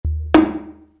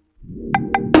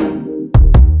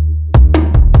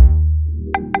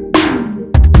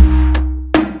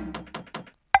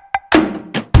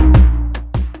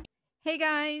Hey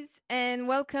guys, and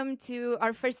welcome to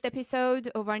our first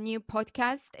episode of our new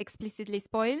podcast, Explicitly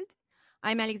Spoiled.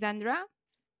 I'm Alexandra,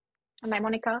 And I'm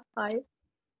Monica. Hi.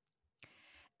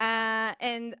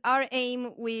 and our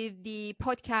aim with the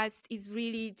podcast is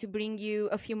really to bring you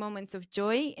a few moments of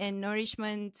joy and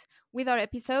nourishment with our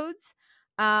episodes,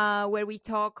 where we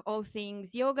talk all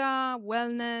things yoga,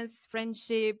 wellness,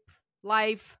 friendship,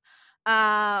 life,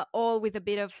 all with a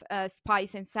bit of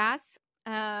spice and sass.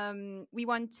 We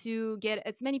want to get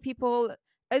as many people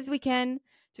as we can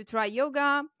to try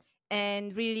yoga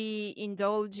and really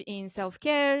indulge in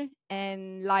self-care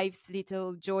and life's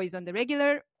little joys on the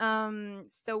regular.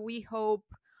 So we hope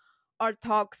our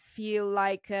talks feel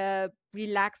like a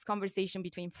relaxed conversation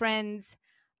between friends,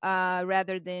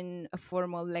 rather than a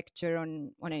formal lecture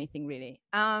on anything really.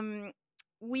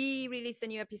 We release a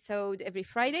new episode every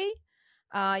Friday.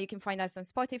 You can find us on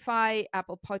Spotify,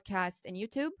 Apple Podcast, and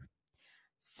YouTube.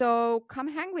 So come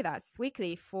hang with us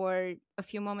weekly for a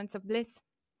few moments of bliss.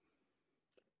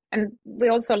 And we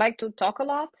also like to talk a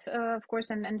lot, of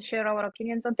course, and share our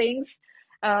opinions on things.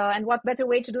 And what better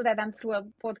way to do that than through a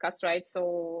podcast, right?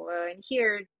 So in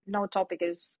here, no topic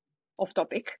is off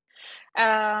topic.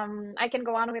 I can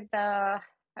go on with a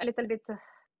little bit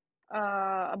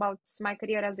about my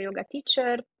career as a yoga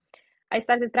teacher. I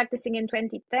started practicing in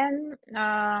 2010.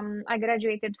 I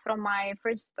graduated from my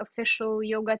first official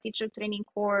yoga teacher training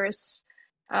course,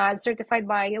 certified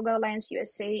by Yoga Alliance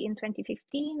USA in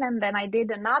 2015. And then I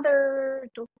did another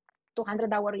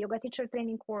 200-hour yoga teacher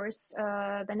training course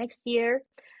the next year.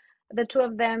 The two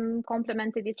of them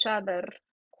complemented each other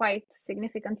quite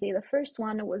significantly. The first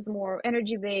one was more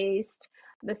energy based,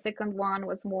 the second one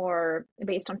was more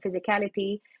based on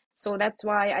physicality. So that's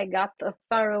why I got a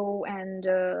thorough and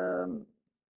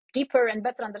deeper and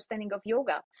better understanding of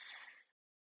yoga.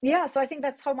 Yeah, so I think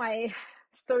that's how my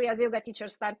story as a yoga teacher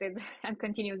started and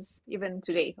continues even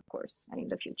today, of course, and in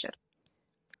the future.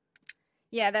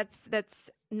 Yeah, that's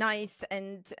nice.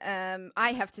 And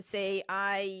I have to say,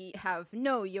 I have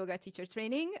no yoga teacher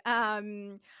training.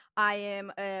 I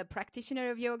am a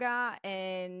practitioner of yoga,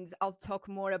 and I'll talk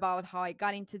more about how I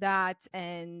got into that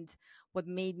and what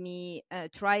made me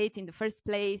try it in the first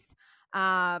place.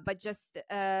 But just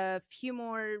a few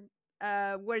more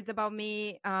words about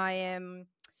me. I am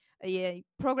a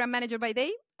program manager by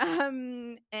day,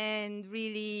 and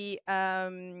really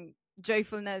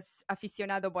joyfulness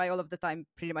aficionado by all of the time,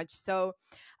 pretty much.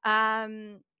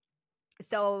 Um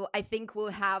so I think we'll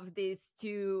have these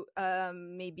two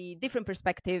maybe different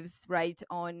perspectives, right,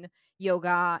 on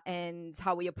yoga and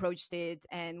how we approached it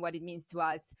and what it means to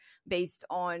us, based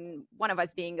on one of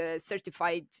us being a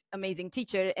certified amazing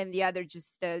teacher and the other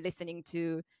just listening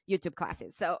to YouTube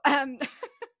classes. So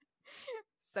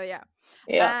yeah.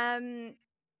 Yeah. um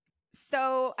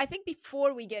so I think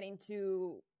before we get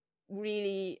into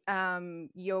really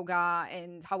yoga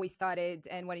and how we started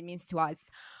and what it means to us,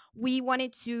 we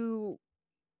wanted to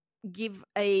give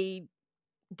a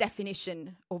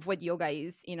definition of what yoga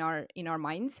is in our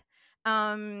minds.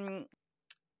 um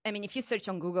I mean, if you search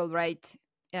on Google, right,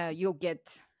 you'll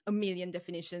get a million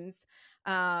definitions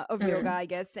of yoga, Mm. I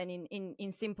guess. And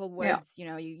in simple Yeah. words,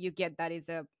 you get that is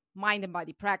a mind and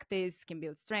body practice, can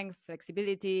build strength,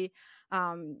 flexibility.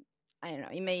 um I don't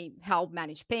know, it may help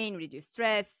manage pain, reduce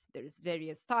stress. There's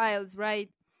various styles, right?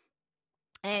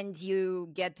 And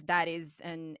you get that is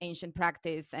an ancient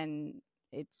practice, and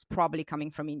it's probably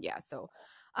coming from India. So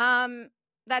um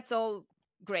that's all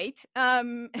great.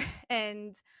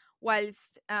 And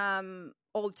whilst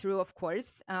all true, of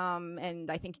course, and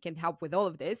I think it can help with all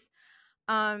of this,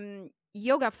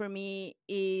 yoga for me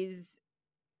is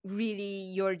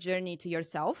really your journey to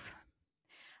yourself,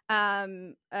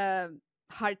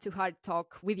 heart to heart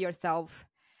talk with yourself.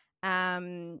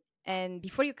 And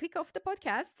before you click off the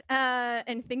podcast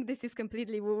and think this is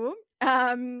completely woo woo,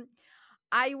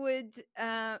 I would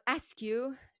ask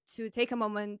you to take a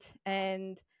moment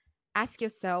and ask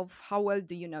yourself, how well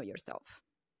do you know yourself?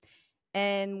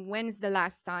 And when's the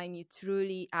last time you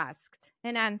truly asked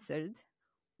and answered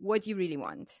what you really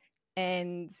want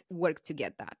and work to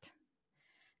get that?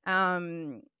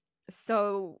 Um,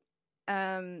 so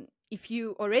if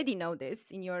you already know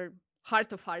this in your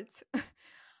heart of hearts,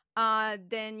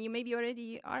 then you maybe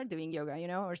already are doing yoga,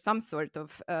 or some sort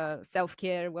of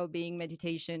self-care, well-being,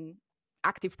 meditation,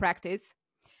 active practice.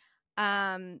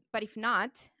 But if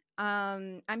not,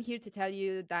 I'm here to tell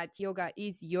you that yoga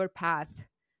is your path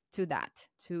to that,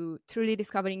 to truly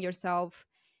discovering yourself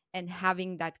and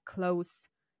having that close,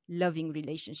 loving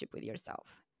relationship with yourself.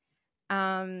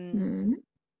 Mm.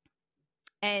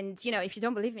 And if you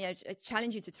don't believe me, I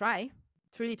challenge you to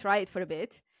truly try it for a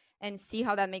bit and see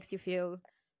how that makes you feel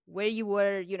where you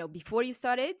were, before you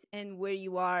started and where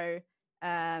you are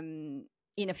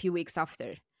in a few weeks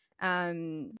after.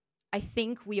 I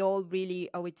think we all really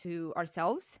owe it to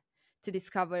ourselves to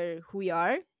discover who we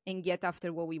are and get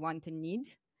after what we want and need.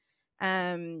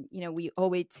 We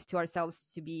owe it to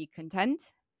ourselves to be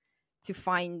content, to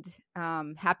find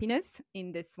happiness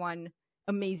in this one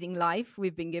amazing life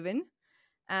we've been given.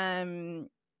 And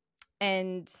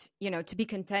to be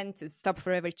content, to stop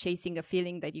forever chasing a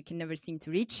feeling that you can never seem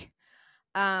to reach.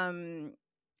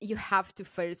 You have to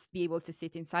first be able to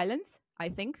sit in silence, I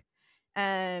think.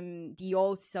 The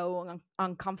also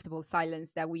uncomfortable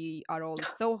silence that we are all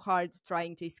so hard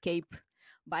trying to escape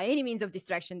by any means of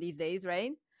distraction these days,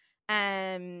 right?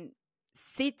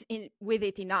 Sit with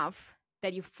it enough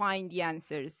that you find the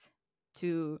answers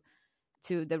to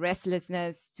the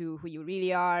restlessness, to who you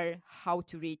really are, how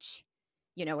to reach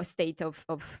a state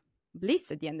of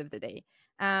bliss at the end of the day.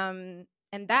 And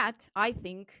that, I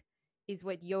think, is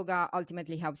what yoga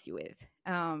ultimately helps you with.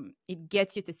 It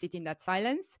gets you to sit in that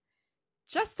silence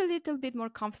just a little bit more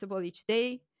comfortable each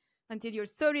day until you're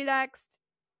so relaxed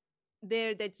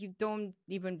there that you don't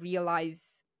even realize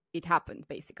it happened,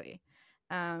 basically.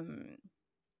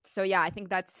 So yeah, I think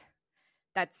that's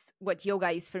what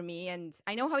yoga is for me. And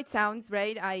I know how it sounds,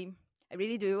 right? I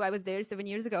really do. I was there 7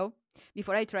 years ago.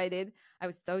 Before I tried it, I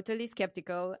was totally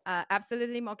skeptical,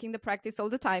 absolutely mocking the practice all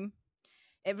the time.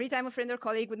 Every time a friend or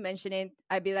colleague would mention it,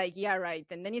 I'd be like, yeah, right.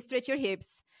 And then you stretch your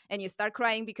hips and you start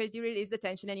crying because you release the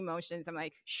tension and emotions. I'm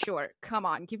like, sure, come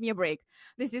on, give me a break.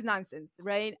 This is nonsense,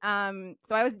 right?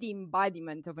 So I was the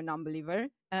embodiment of a non-believer,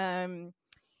 and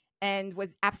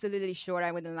was absolutely sure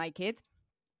I wouldn't like it.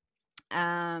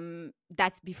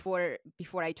 That's before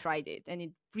I tried it. And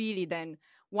it really then,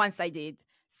 once I did,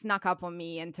 snuck up on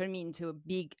me and turned me into a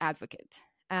big advocate.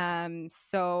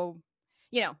 So,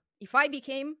 if I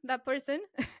became that person,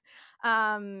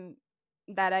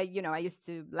 that I used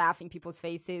to laugh in people's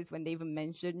faces when they even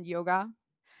mentioned yoga,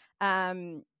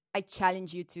 I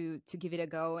challenge you to give it a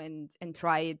go and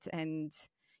try it. And,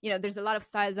 there's a lot of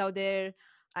styles out there.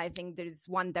 I think there's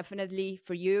one definitely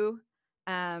for you.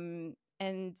 And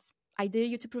I dare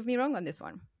you to prove me wrong on this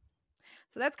one.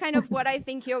 So that's kind of what I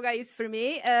think yoga is for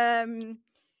me.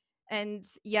 And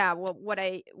yeah, what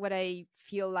I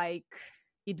feel like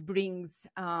it brings,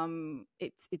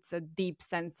 it's a deep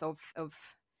sense of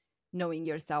knowing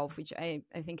yourself, which I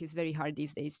think is very hard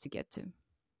these days to get to.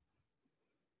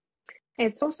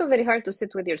 It's also very hard to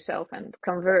sit with yourself and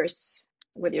converse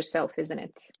with yourself, isn't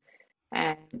it?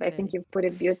 And I think you put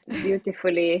it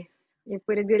beautifully. You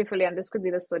put it beautifully, and this could be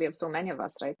the story of so many of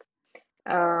us, right?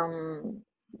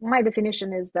 My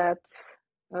definition is that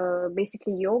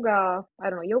basically yoga, I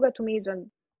don't know, yoga to me is a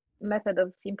method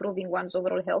of improving one's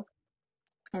overall health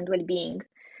and well-being.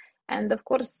 And of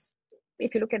course,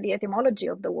 if you look at the etymology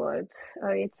of the word,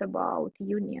 it's about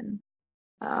union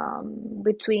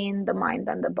between the mind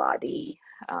and the body,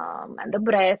 and the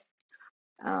breath,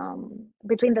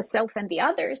 between the self and the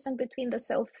others, and between the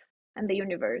self and the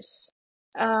universe.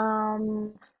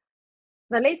 The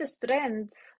latest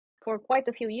trend for quite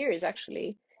a few years,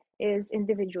 actually, is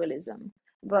individualism.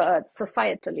 But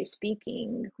societally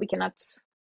speaking, we cannot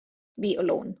be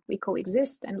alone. We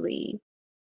coexist, and we,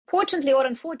 fortunately or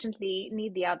unfortunately,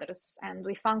 need the others, and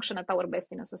we function at our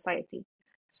best in a society.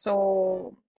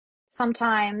 So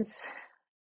sometimes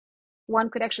one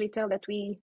could actually tell that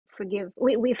we forget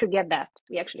that.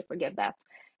 We actually forget that.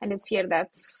 And it's here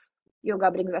that yoga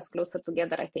brings us closer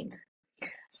together, I think.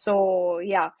 So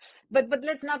yeah, but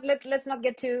let's not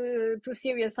get too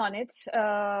serious on it.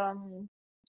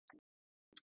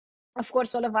 Of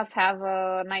course, all of us have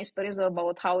nice stories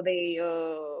about how they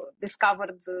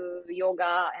discovered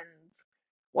yoga and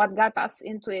what got us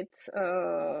into it.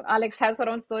 Alex has her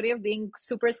own story of being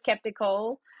super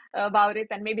skeptical about it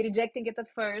and maybe rejecting it at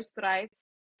first, right?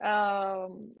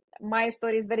 My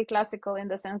story is very classical in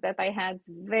the sense that I had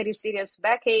very serious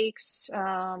backaches,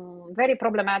 very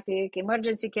problematic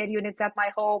emergency care units at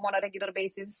my home on a regular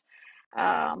basis.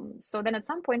 So then at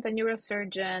some point, a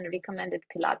neurosurgeon recommended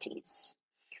Pilates.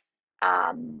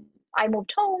 I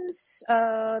moved homes.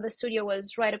 The studio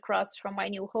was right across from my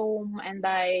new home, and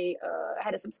I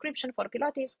had a subscription for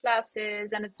Pilates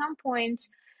classes. And at some point,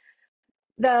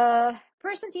 the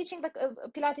person teaching the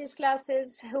Pilates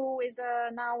classes, who is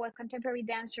now a contemporary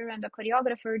dancer and a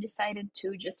choreographer, decided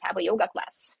to just have a yoga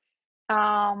class.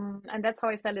 And that's how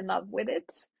I fell in love with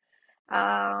it.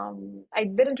 I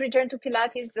didn't return to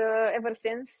Pilates ever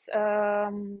since.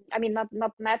 I mean,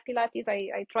 not mat Pilates.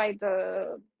 I tried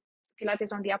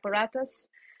Pilates on the apparatus.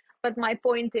 But my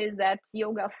point is that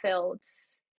yoga felt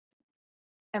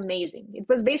amazing. It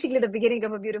was basically the beginning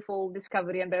of a beautiful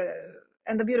discovery and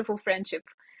the beautiful friendship.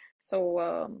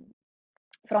 So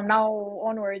from now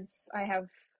onwards, I have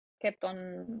kept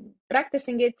on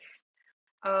practicing it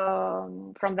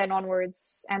from then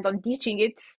onwards, and on teaching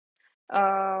it,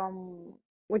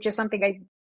 which is something I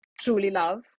truly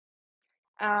love.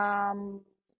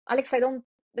 Alex, I don't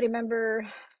remember.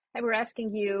 I were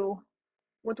asking you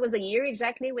what was the year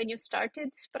exactly when you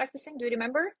started practicing. Do you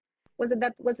remember? Was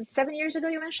it 7 years ago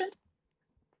you mentioned?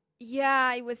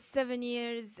 Yeah, it was 7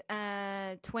 years,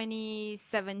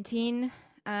 2017.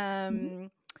 Mm-hmm.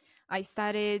 I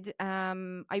started,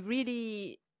 I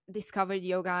really discovered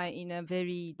yoga in a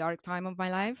very dark time of my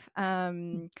life.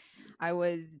 I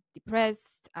was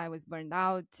depressed, I was burned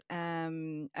out,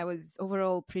 I was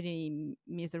overall pretty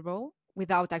miserable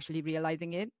without actually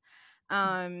realizing it.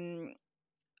 Um,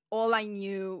 all I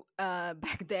knew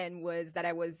back then was that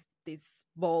I was this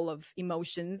ball of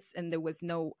emotions and there was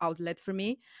no outlet for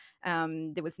me.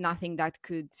 There was nothing that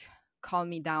could calm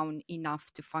me down enough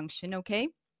to function okay.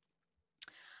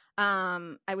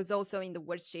 I was also in the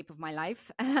worst shape of my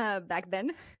life back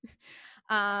then.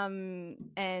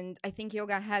 And I think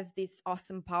yoga has this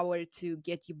awesome power to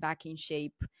get you back in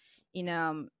shape in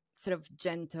a sort of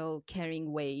gentle,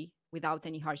 caring way without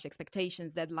any harsh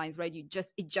expectations, deadlines, right? It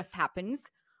just happens,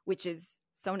 which is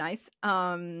so nice.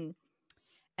 And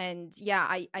yeah,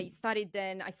 I started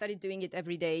then, I started doing it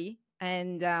every day.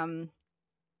 And when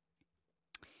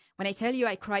I tell you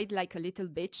I cried like a little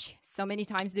bitch so many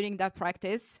times during that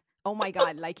practice, oh my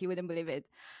God, like you wouldn't believe it.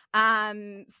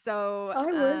 So I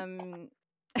would.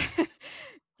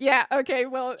 yeah, okay.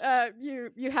 Well,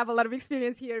 you have a lot of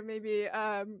experience here. Maybe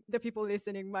the people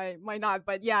listening might not,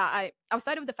 but yeah, I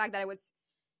outside of the fact that I was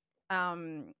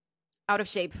um out of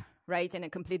shape, right, and a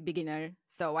complete beginner,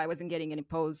 so I wasn't getting any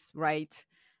pose right.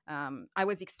 I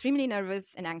was extremely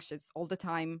nervous and anxious all the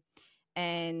time,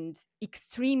 and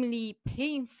extremely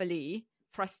painfully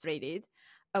frustrated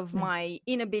of my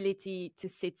inability to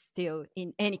sit still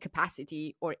in any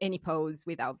capacity or any pose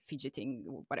without fidgeting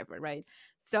or whatever, right?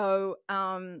 So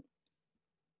so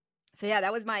yeah,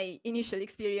 that was my initial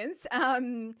experience.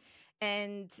 And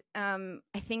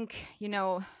I think,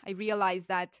 I realized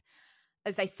that,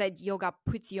 as I said, yoga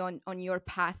puts you on your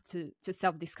path to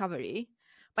self-discovery,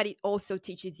 but it also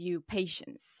teaches you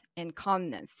patience and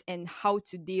calmness and how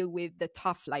to deal with the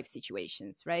tough life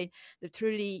situations, right? The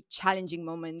truly challenging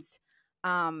moments.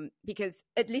 Because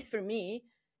at least for me,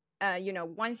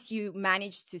 once you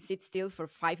manage to sit still for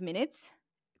 5 minutes,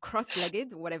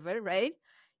 cross-legged, whatever, right?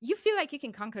 You feel like you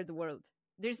can conquer the world.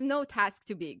 There's no task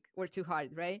too big or too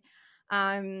hard, right?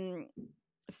 Um,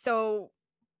 so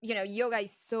yoga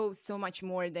is so much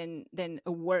more than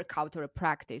a workout or a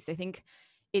practice. I think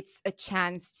it's a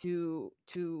chance to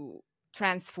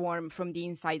transform from the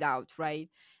inside out,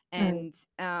 right? Mm.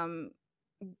 And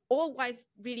all whilst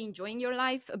really enjoying your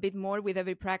life a bit more with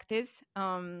every practice.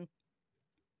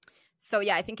 So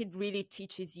yeah, I think it really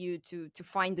teaches you to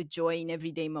find the joy in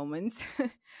everyday moments.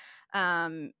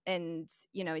 And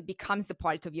it becomes a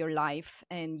part of your life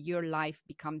and your life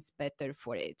becomes better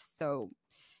for it. So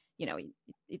it,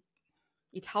 it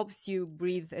it helps you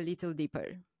breathe a little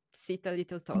deeper, sit a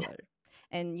little taller,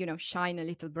 and shine a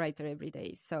little brighter every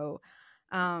day. So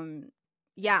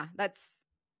yeah, that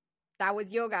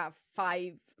was yoga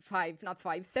 7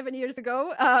 years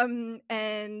ago.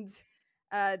 And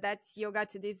that's yoga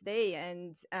to this day.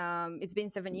 And it's been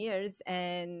 7 years,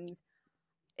 and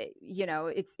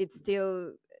it's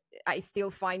still, I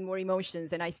still find more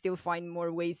emotions and I still find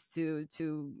more ways to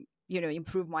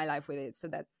improve my life with it. So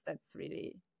that's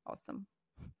really awesome.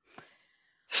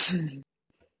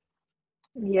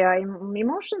 Yeah,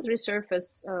 emotions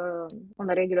resurface on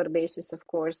a regular basis, of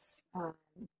course.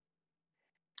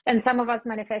 And some of us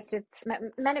manifest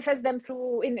them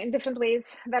through in different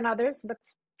ways than others, but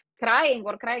crying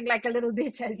like a little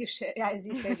bitch, as you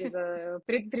said, is a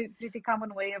pretty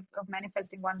common way of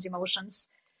manifesting one's emotions.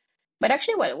 But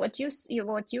actually,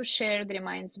 what you shared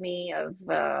reminds me of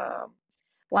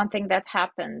one thing that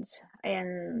happened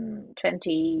in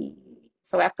 20.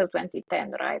 So after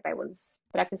 2010, right? I was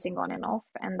practicing on and off,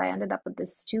 and I ended up at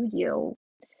this studio.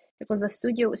 It was a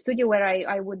studio where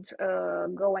I would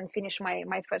go and finish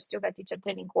my first yoga teacher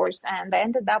training course, and I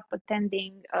ended up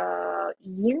attending a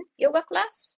Yin yoga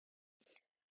class.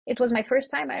 It was my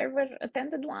first time I ever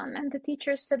attended one, and the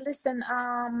teacher said, "Listen,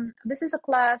 this is a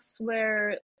class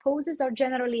where poses are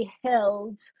generally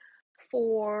held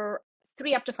for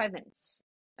 3 up to 5 minutes."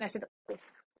 And I said,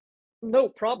 "No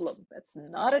problem. That's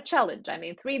not a challenge. I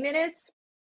mean, 3 minutes,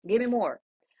 give me more."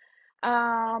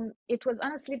 It was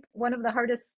honestly one of the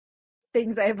hardest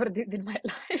things I ever did in my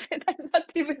life, and I'm not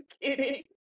even kidding.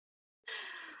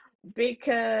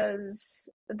 because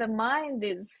the mind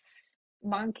is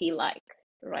monkey-like,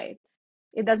 right?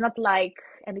 It does not like,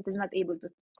 and it is not able to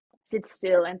sit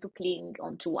still and to cling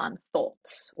onto one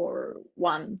thought or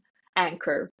one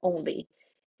anchor only.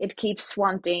 It keeps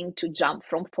wanting to jump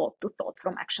from thought to thought,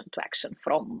 from action to action,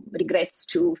 from regrets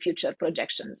to future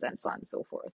projections, and so on and so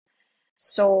forth.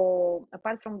 So,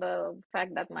 apart from the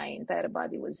fact that my entire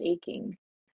body was aching,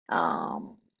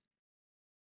 um,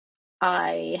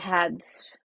 I had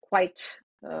quite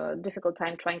a difficult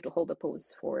time trying to hold the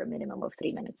pose for a minimum of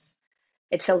 3 minutes.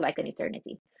 It felt like an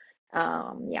eternity.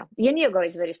 Yeah, Yin Yoga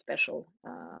is very special.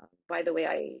 By the way,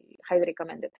 I highly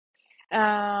recommend it.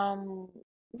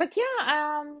 But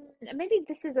yeah, maybe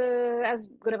this is as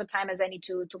good of a time as any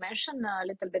to mention a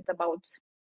little bit about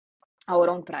our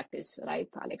own practice, right,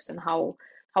 Alex, and how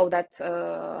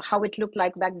it looked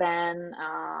like back then,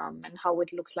 and how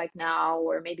it looks like now,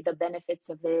 or maybe the benefits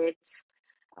of it.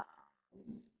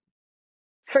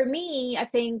 For me, I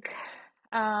think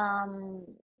um,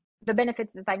 the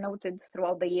benefits that I noted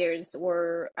throughout the years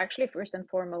were actually first and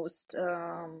foremost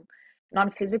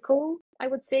non-physical, I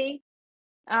would say,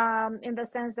 in the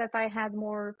sense that I had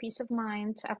more peace of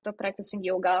mind after practicing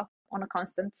yoga on a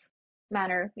constant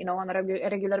manner, on a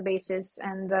regular basis.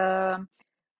 And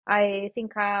I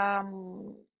think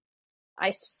gained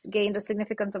a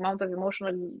significant amount of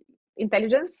emotional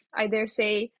intelligence, I dare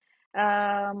say.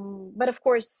 But of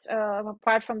course,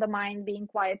 apart from the mind being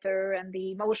quieter and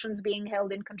the emotions being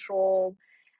held in control,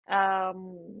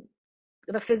 um,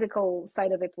 the physical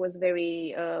side of it was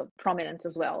very prominent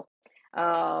as well.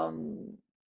 Um,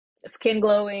 Skin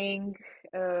glowing.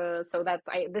 So that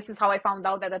this is how I found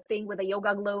out that a thing with a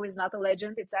yoga glow is not a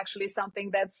legend. It's actually something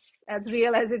that's as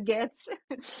real as it gets,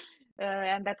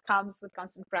 and that comes with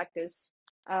constant practice.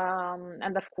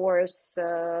 And of course,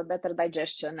 better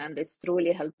digestion, and this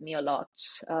truly helped me a lot.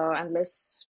 And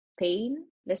less pain,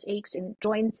 less aches in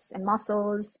joints and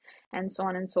muscles, and so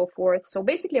on and so forth. So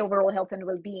basically, overall health and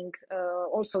well-being,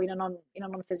 also in a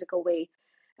non-physical way.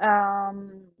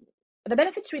 Um, the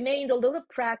benefits remained, although the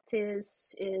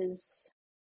practice is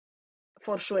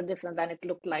for sure different than it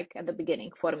looked like at the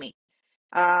beginning for me.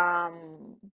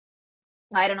 Um,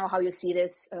 I don't know how you see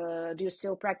this. Do you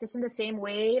still practice in the same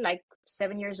way like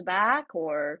 7 years back,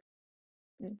 or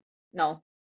no?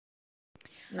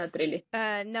 Not really.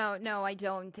 No, I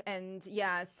don't. And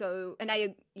yeah, so, and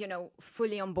I,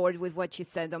 fully on board with what you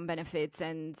said on benefits.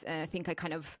 And I think I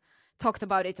kind of talked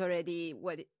about it already,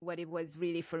 what it was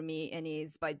really for me and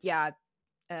is. But yeah,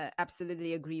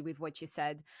 absolutely agree with what you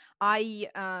said.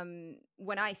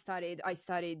 When I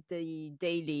started the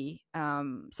daily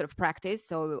sort of practice.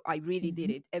 So I really did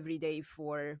it every day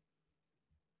for,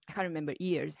 I can't remember,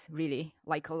 years, really,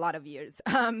 like a lot of years,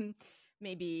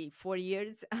 maybe 4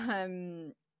 years.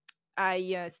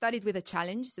 I started with a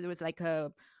challenge. So there was like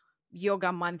a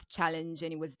yoga month challenge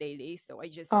and it was daily. So I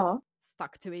just Oh,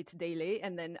 stuck to it daily.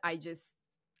 And then I just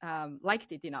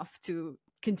liked it enough to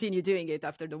continue doing it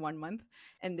after the 1 month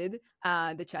ended.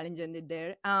 The challenge ended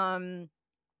there.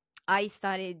 I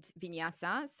started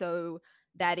vinyasa. So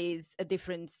that is a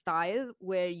different style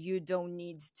where you don't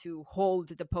need to hold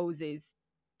the poses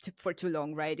for too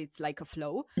long, right? It's like a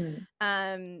flow.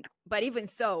 But even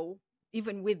so,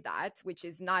 even with that, which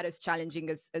is not as challenging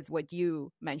as what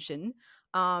you mentioned,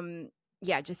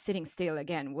 yeah, just sitting still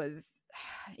again was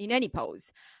in any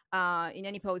pose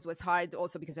was hard,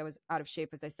 also because I was out of shape,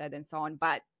 as I said, and so on.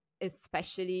 But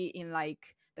especially in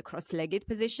like the cross-legged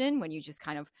position, when you just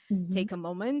kind of take a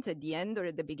moment at the end or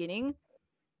at the beginning,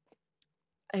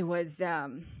 it was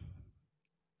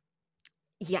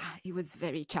yeah, it was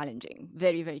very challenging,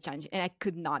 very, very challenging. And I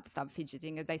could not stop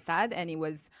fidgeting, as I said. And it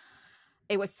was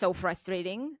so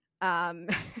frustrating.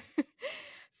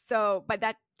 So, but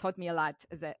that taught me a lot,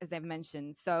 as I've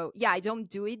mentioned. So yeah, I don't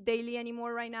do it daily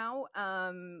anymore right now.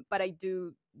 But I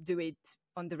do it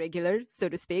on the regular, so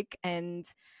to speak. And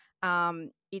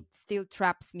it still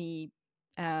traps me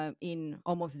in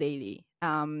almost daily.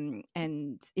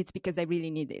 And it's because I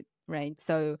really need it, right?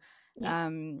 So yeah.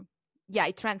 yeah,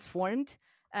 it transformed.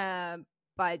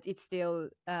 But it's still,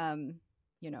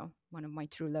 one of my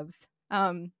true loves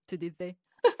to this day.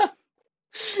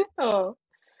 Oh,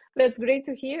 that's great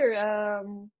to hear.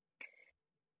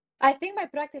 I think my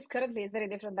practice currently is very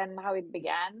different than how it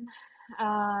began.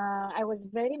 I was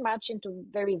very much into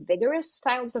very vigorous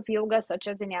styles of yoga, such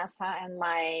as vinyasa, and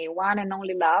my one and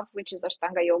only love, which is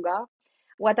Ashtanga yoga.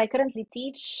 What I currently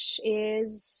teach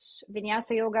is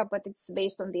vinyasa yoga, but it's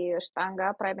based on the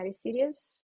Ashtanga primary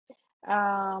series.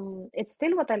 It's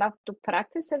still what I love to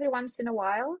practice every once in a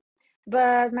while,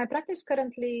 but my practice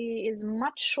currently is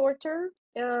much shorter.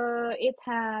 It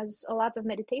has a lot of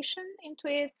meditation into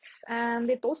it, and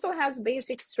it also has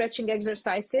basic stretching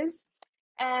exercises.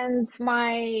 And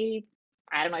I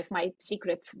don't know if my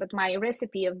secret, but my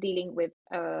recipe of dealing with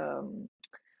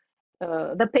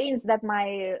the pains that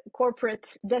my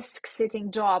corporate desk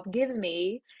sitting job gives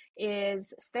me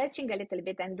is stretching a little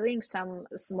bit and doing some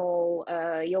small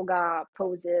yoga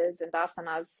poses and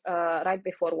asanas right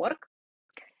before work.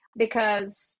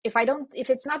 Because if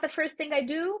it's not the first thing I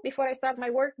do before I start my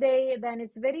work day, then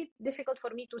it's very difficult for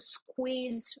me to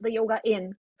squeeze the yoga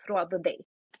in throughout the day.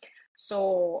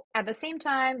 So at the same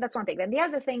time, that's one thing. Then the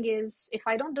other thing is, if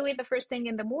I don't do it the first thing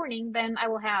in the morning, then I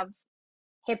will have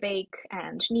hip ache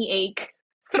and knee ache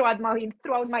throughout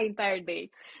my entire day.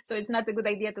 So it's not a good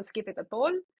idea to skip it at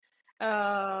all.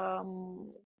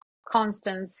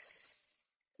 Constance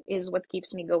is what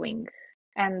keeps me going,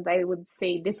 and I would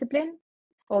say discipline.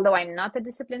 Although I'm not a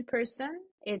disciplined person,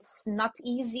 it's not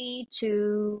easy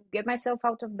to get myself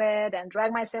out of bed and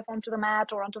drag myself onto the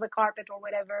mat or onto the carpet or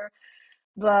whatever.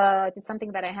 But it's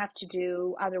something that I have to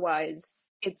do.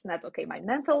 Otherwise, it's not okay. My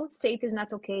mental state is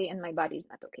not okay, and my body is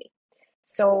not okay.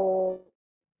 So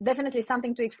definitely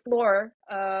something to explore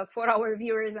for our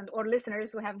viewers and or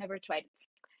listeners who have never tried it.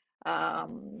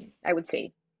 I would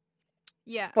say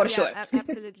Yeah, for yeah, sure.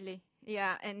 absolutely.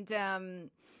 Yeah,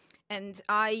 and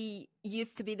I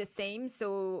used to be the same,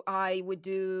 so I would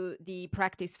do the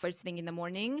practice first thing in the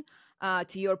morning.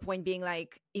 To your point, being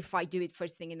like, if I do it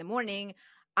first thing in the morning,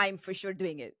 I'm for sure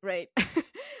doing it, right?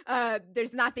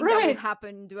 There's nothing that will Right.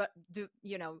 happen,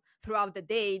 throughout the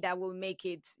day that will make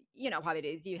it, how it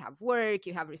is. You have work,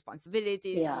 you have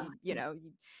responsibilities, Yeah.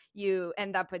 you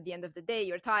end up at the end of the day,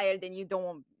 you're tired, and you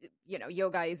don't,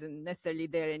 yoga isn't necessarily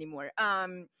there anymore.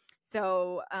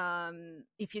 So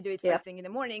if you do it Yeah. first thing in the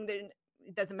morning, then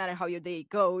it doesn't matter how your day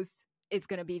goes, it's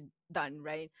gonna be done,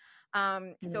 right?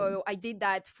 So I did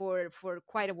that for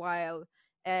quite a while.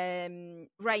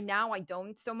 Right now I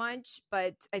don't so much,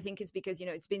 but I think it's because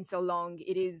it's been so long.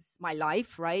 It is my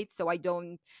life, right? So I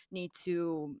don't need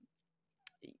to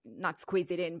not squeeze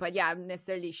it in, but yeah,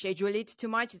 necessarily schedule it too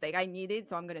much. It's like I need it,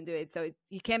 so I'm gonna do it. So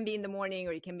it can be in the morning,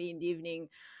 or it can be in the evening,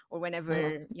 or Uh-huh.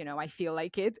 whenever I feel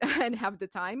like it and have the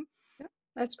time. Yeah,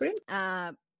 that's great.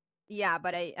 uh yeah,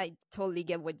 but I totally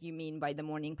get what you mean by the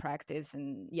morning practice,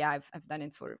 and yeah, I've done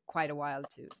it for quite a while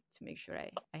to make sure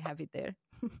I have it there.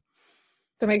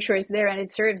 To make sure it's there and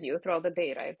it serves you throughout the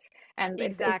day, right? And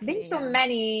it's been Exactly, so yeah.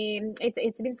 many.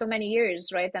 It's been so many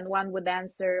years, right? And one would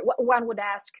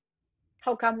ask,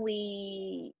 how come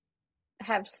we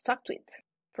have stuck to it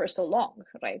for so long,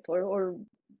 right? Or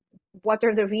what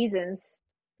are the reasons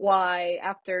why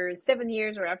after 7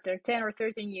 years or after 10 or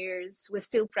 13 years we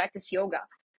still practice yoga?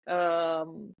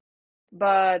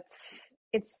 But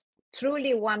it's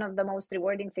truly one of the most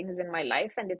rewarding things in my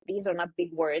life, and these are not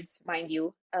big words, mind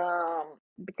you,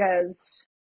 because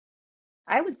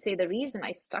I would say the reason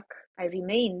I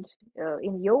remained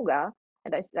in yoga,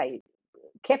 and I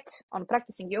kept on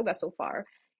practicing yoga so far,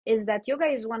 is that yoga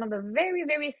is one of the very,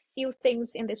 very few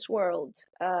things in this world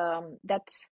that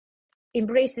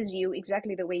embraces you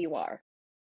exactly the way you are.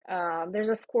 There's,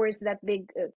 of course, that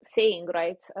big saying,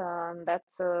 right? That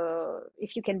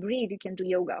if you can breathe, you can do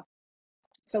yoga.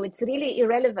 So it's really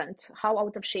irrelevant how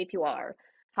out of shape you are,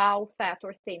 how fat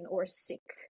or thin or sick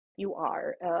you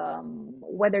are,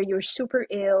 whether you're super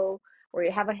ill or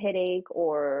you have a headache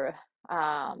or,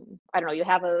 I don't know, you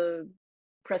have a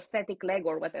prosthetic leg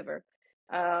or whatever.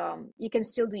 You can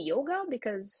still do yoga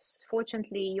because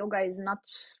fortunately, yoga is not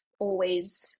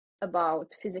always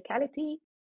about physicality.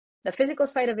 The physical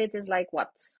side of it is like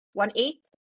what, 1/8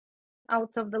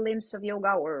 out of the limbs of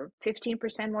yoga, or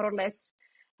 15% more or less.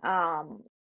 Um,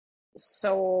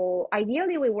 so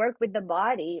ideally, we work with the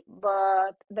body,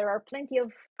 but there are plenty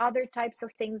of other types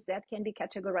of things that can be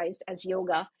categorized as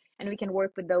yoga, and we can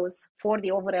work with those for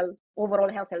the overall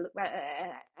health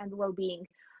and well-being,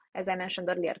 as I mentioned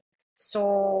earlier.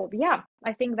 So yeah,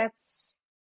 I think that's,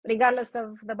 regardless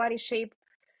of the body shape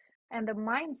and the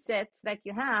mindset that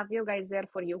you have, yoga is there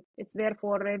for you. It's there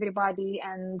for everybody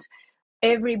and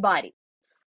everybody.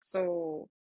 So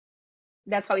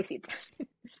that's how I see it.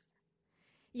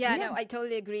 Yeah, Yeah. no, I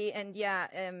totally agree. And yeah,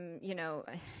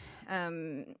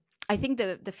 um, I think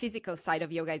the physical side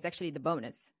of yoga is actually the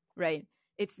bonus, right?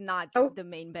 It's not Oh, the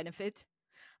main benefit.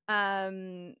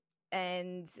 Um,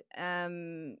 and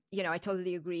I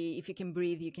totally agree. If you can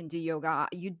breathe, you can do yoga.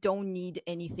 You don't need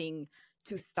anything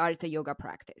to start a yoga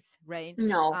practice, right?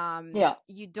 no. Yeah,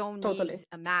 You don't need totally.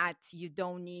 a mat. You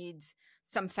don't need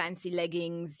some fancy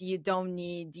leggings. You don't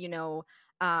need,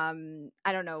 I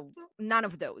don't know, none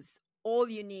of those. All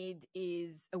you need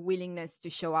is a willingness to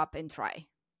show up and try.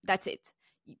 That's it.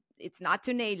 It's not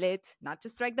to nail it, not to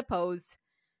strike the pose.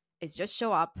 It's just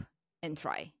show up and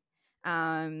try.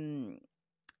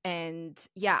 And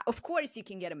yeah, of course you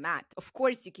can get a mat, of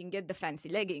course you can get the fancy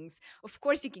leggings, of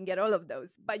course you can get all of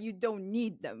those, but you don't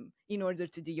need them in order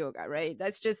to do yoga, right?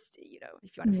 That's just, if you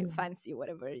want to feel fancy or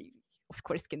whatever, you of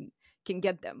course can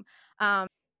get them.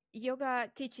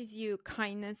 Yoga teaches you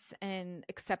kindness and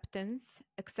acceptance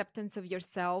of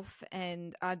yourself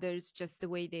and others just the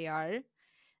way they are.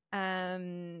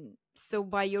 So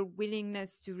by your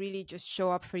willingness to really just show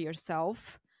up for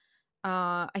yourself,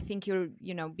 I think you're,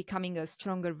 becoming a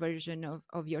stronger version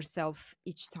of yourself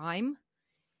each time,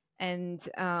 and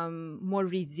more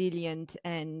resilient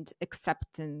and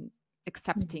accepting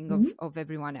of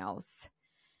everyone else,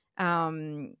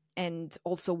 and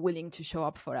also willing to show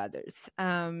up for others.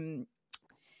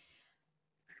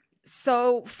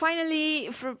 So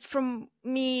finally, from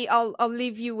me, I'll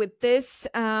leave you with this.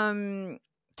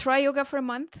 Try yoga for a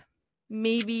month.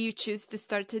 Maybe you choose to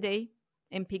start today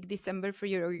and pick December for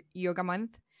your yoga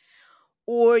month,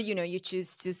 or you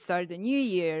choose to start the new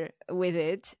year with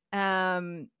it.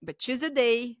 But choose a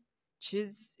day,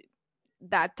 choose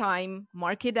that time,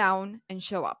 mark it down, and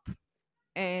show up,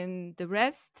 and the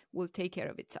rest will take care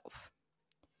of itself.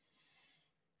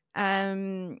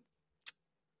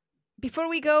 Before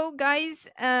we go, guys,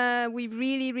 we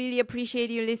really, really appreciate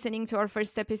you listening to our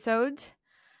first episode.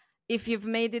 If you've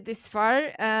made it this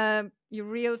far, you're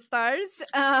real stars.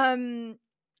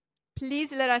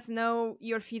 Please let us know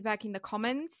your feedback in the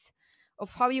comments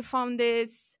of how you found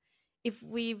this, if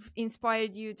we've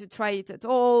inspired you to try it at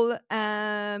all.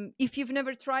 If you've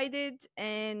never tried it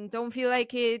and don't feel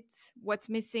like it, what's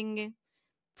missing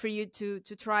for you to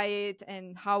try it,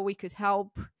 and how we could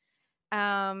help.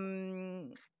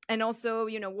 And also,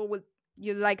 what would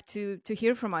you like to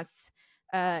hear from us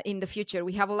in the future?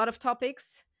 We have a lot of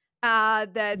topics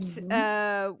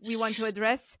that we want to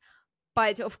address.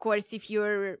 But of course, if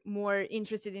you're more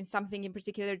interested in something in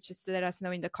particular, just let us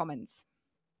know in the comments.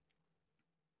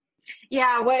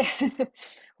 Yeah,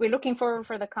 we're looking for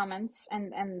the comments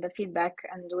and the feedback,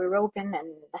 and we're open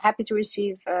and happy to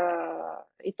receive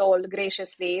it all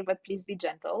graciously, but please be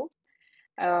gentle.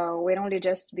 We're only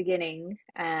just beginning,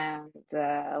 and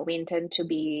we intend to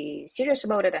be serious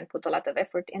about it and put a lot of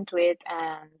effort into it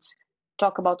and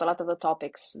talk about a lot of the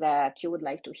topics that you would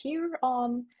like to hear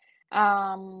on.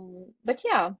 But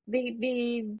yeah,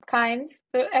 be kind,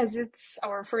 as it's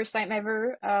our first time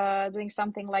ever doing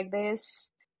something like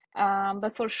this.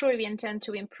 But for sure, we intend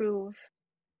to improve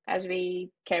as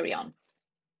we carry on.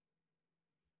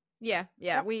 Yeah.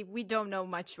 We don't know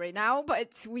much right now,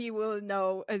 but we will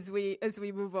know as we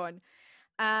move on.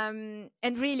 And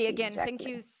really, again, Thank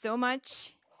you so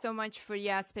much for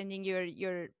spending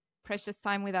your precious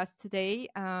time with us today.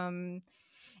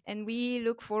 And we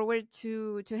look forward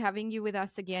to having you with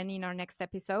us again in our next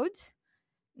episode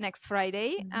next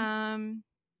Friday.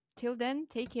 Till then,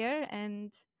 take care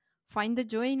and find the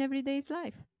joy in everyday's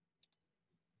life.